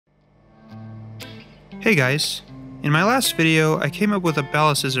Hey guys, in my last video I came up with a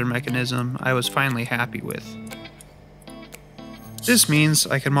Baliscissor mechanism I was finally happy with. This means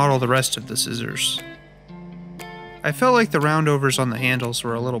I can model the rest of the scissors. I felt like the roundovers on the handles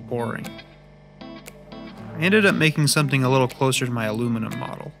were a little boring. I ended up making something a little closer to my aluminum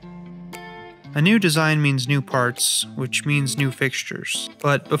model. A new design means new parts, which means new fixtures.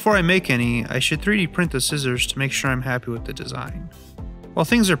 But before I make any, I should 3D print the scissors to make sure I'm happy with the design. While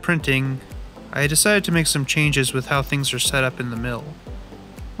things are printing, I decided to make some changes with how things are set up in the mill.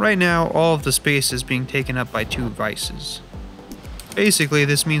 Right now, all of the space is being taken up by two vices. Basically,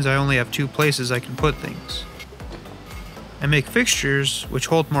 this means I only have two places I can put things. I make fixtures, which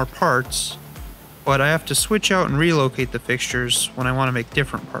hold more parts, but I have to switch out and relocate the fixtures when I want to make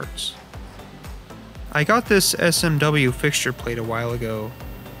different parts. I got this SMW fixture plate a while ago,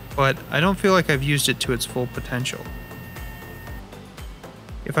 but I don't feel like I've used it to its full potential.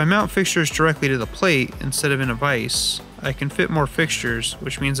 If I mount fixtures directly to the plate instead of in a vise, I can fit more fixtures,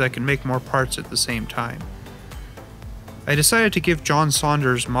 which means I can make more parts at the same time. I decided to give John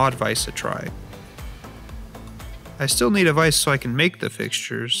Saunders' mod vise a try. I still need a vise so I can make the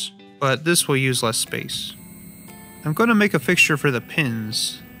fixtures, but this will use less space. I'm going to make a fixture for the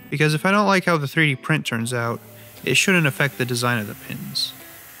pins, because if I don't like how the 3D print turns out, it shouldn't affect the design of the pins.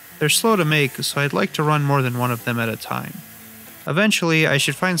 They're slow to make, so I'd like to run more than one of them at a time. Eventually, I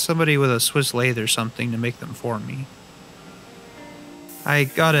should find somebody with a Swiss lathe or something to make them for me. I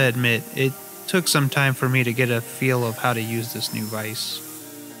gotta admit, it took some time for me to get a feel of how to use this new vise.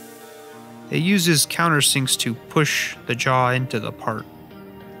 It uses countersinks to push the jaw into the part.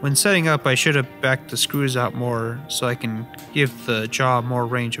 When setting up, I should have backed the screws out more so I can give the jaw more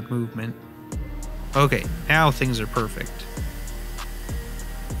range of movement. Okay, now things are perfect.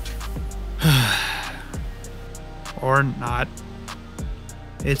 Or not.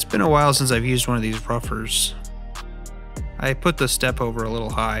 It's been a while since I've used one of these roughers. I put the step over a little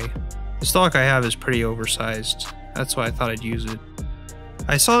high. The stock I have is pretty oversized, that's why I thought I'd use it.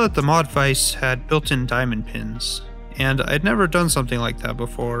 I saw that the mod vise had built-in diamond pins, and I'd never done something like that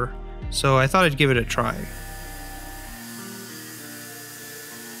before, so I thought I'd give it a try.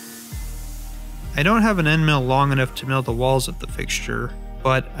 I don't have an end mill long enough to mill the walls of the fixture,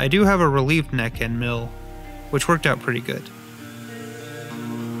 but I do have a relieved neck end mill, which worked out pretty good.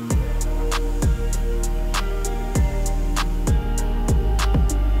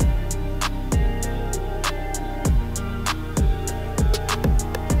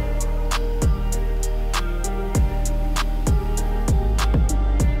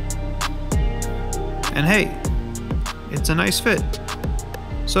 And hey, it's a nice fit.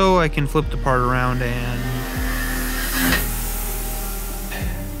 So I can flip the part around and...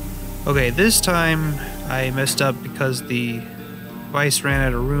 Okay, this time I messed up because the vise ran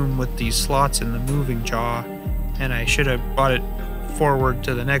out of room with these slots in the moving jaw, and I should have brought it forward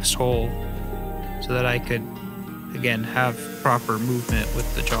to the next hole so that I could, again, have proper movement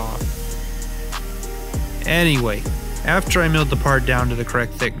with the jaw. Anyway, after I milled the part down to the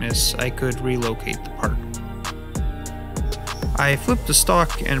correct thickness, I could relocate the part. I flipped the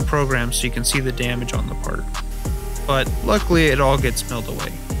stock and program so you can see the damage on the part, but luckily it all gets milled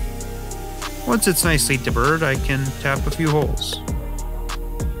away. Once it's nicely deburred, I can tap a few holes.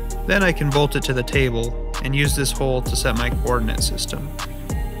 Then I can bolt it to the table and use this hole to set my coordinate system.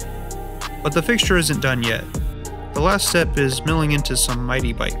 But the fixture isn't done yet. The last step is milling into some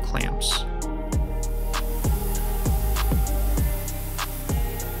Mighty Bite clamps.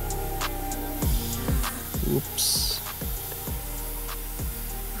 Oops.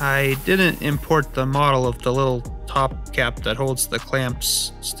 I didn't import the model of the little top cap that holds the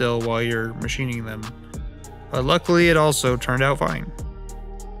clamps still while you're machining them, but luckily it also turned out fine.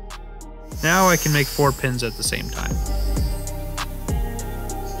 Now I can make 4 pins at the same time.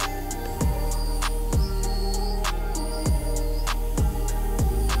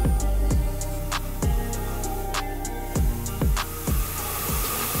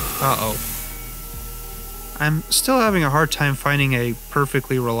 Uh-oh. I'm still having a hard time finding a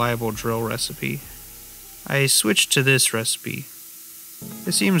perfectly reliable drill recipe. I switched to this recipe.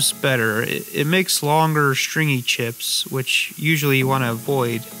 It seems better. It makes longer, stringy chips, which usually you want to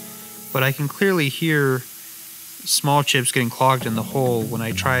avoid, but I can clearly hear small chips getting clogged in the hole when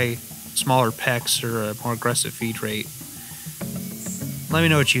I try smaller pecks or a more aggressive feed rate. Let me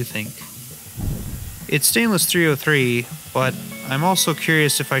know what you think. It's stainless 303, but I'm also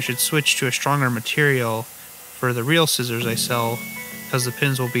curious if I should switch to a stronger material for the real scissors I sell, because the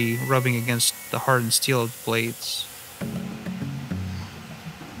pins will be rubbing against the hardened steel of the blades.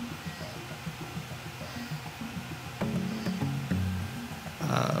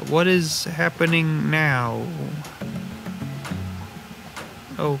 What is happening now?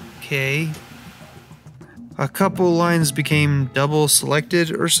 Okay. A couple lines became double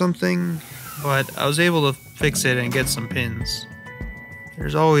selected or something, but I was able to fix it and get some pins.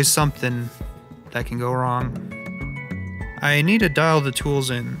 There's always something that can go wrong. I need to dial the tools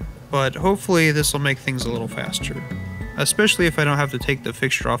in, but hopefully this will make things a little faster, especially if I don't have to take the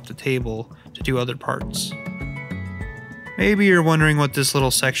fixture off the table to do other parts. Maybe you're wondering what this little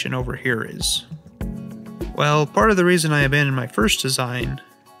section over here is. Well, part of the reason I abandoned my first design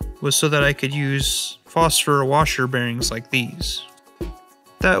was so that I could use phosphor washer bearings like these.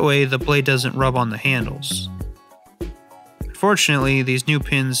 That way the blade doesn't rub on the handles. Unfortunately, these new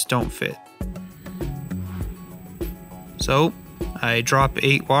pins don't fit. So, I drop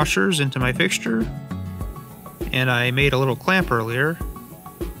 8 washers into my fixture, and I made a little clamp earlier,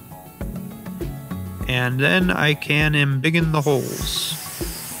 and then I can embiggen the holes.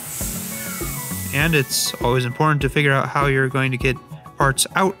 And it's always important to figure out how you're going to get parts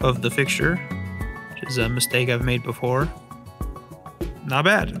out of the fixture, which is a mistake I've made before. Not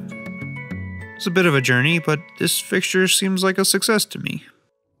bad. It's a bit of a journey, but this fixture seems like a success to me.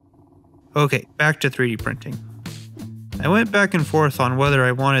 Okay, back to 3D printing. I went back and forth on whether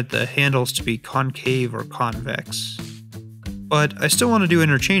I wanted the handles to be concave or convex. But I still want to do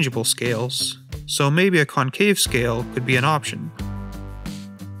interchangeable scales, so maybe a concave scale could be an option.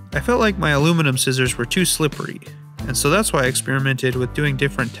 I felt like my aluminum scissors were too slippery, and so that's why I experimented with doing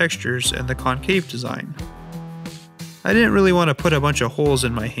different textures and the concave design. I didn't really want to put a bunch of holes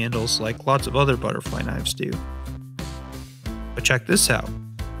in my handles like lots of other butterfly knives do. But check this out.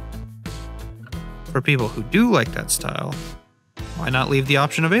 For people who do like that style, why not leave the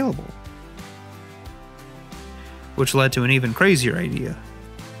option available? Which led to an even crazier idea.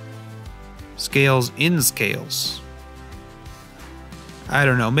 Scales in scales. I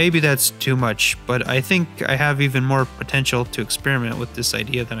don't know, maybe that's too much, but I think I have even more potential to experiment with this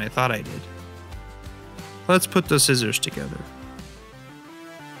idea than I thought I did. Let's put the scissors together.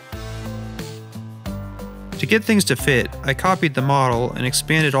 To get things to fit, I copied the model and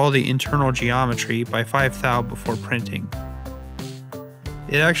expanded all the internal geometry by 5 thou before printing.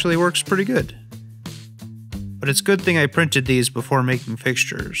 It actually works pretty good. But it's a good thing I printed these before making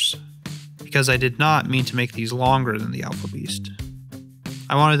fixtures, because I did not mean to make these longer than the Alpha Beast.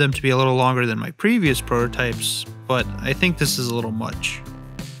 I wanted them to be a little longer than my previous prototypes, but I think this is a little much.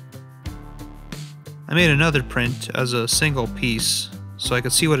 I made another print as a single piece so I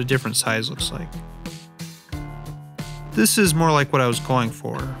could see what a different size looks like. This is more like what I was going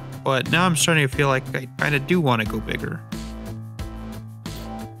for, but now I'm starting to feel like I kinda do want to go bigger.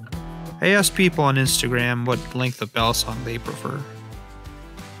 I asked people on Instagram what length of balisong they prefer.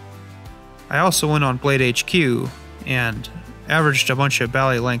 I also went on Blade HQ and averaged a bunch of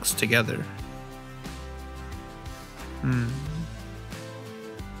bally lengths together.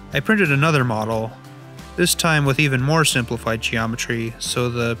 I printed another model, this time with even more simplified geometry so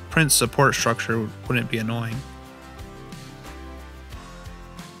the print support structure wouldn't be annoying.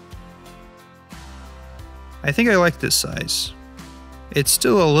 I think I like this size. It's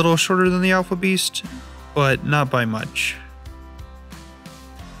still a little shorter than the Alpha Beast, but not by much.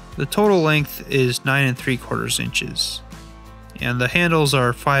 The total length is 9 3/4 inches, and the handles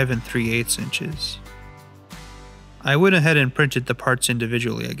are 5 3/8 inches. I went ahead and printed the parts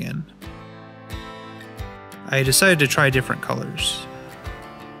individually again. I decided to try different colors.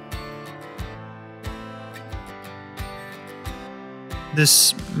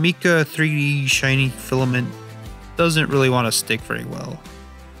 This Mica 3D shiny filament doesn't really want to stick very well,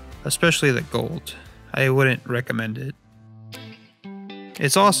 especially the gold. I wouldn't recommend it.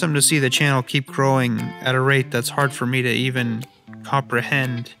 It's awesome to see the channel keep growing at a rate that's hard for me to even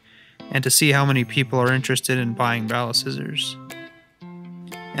comprehend, and to see how many people are interested in buying Baliscissors.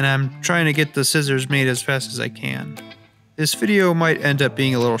 And I'm trying to get the scissors made as fast as I can. This video might end up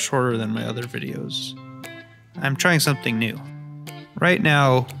being a little shorter than my other videos. I'm trying something new. Right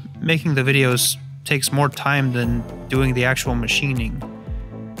now, making the videos takes more time than doing the actual machining.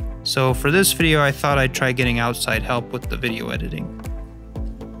 So for this video, I thought I'd try getting outside help with the video editing.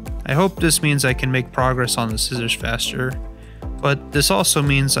 I hope this means I can make progress on the scissors faster, but this also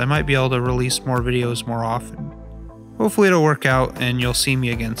means I might be able to release more videos more often. Hopefully it'll work out and you'll see me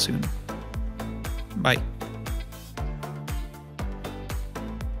again soon. Bye.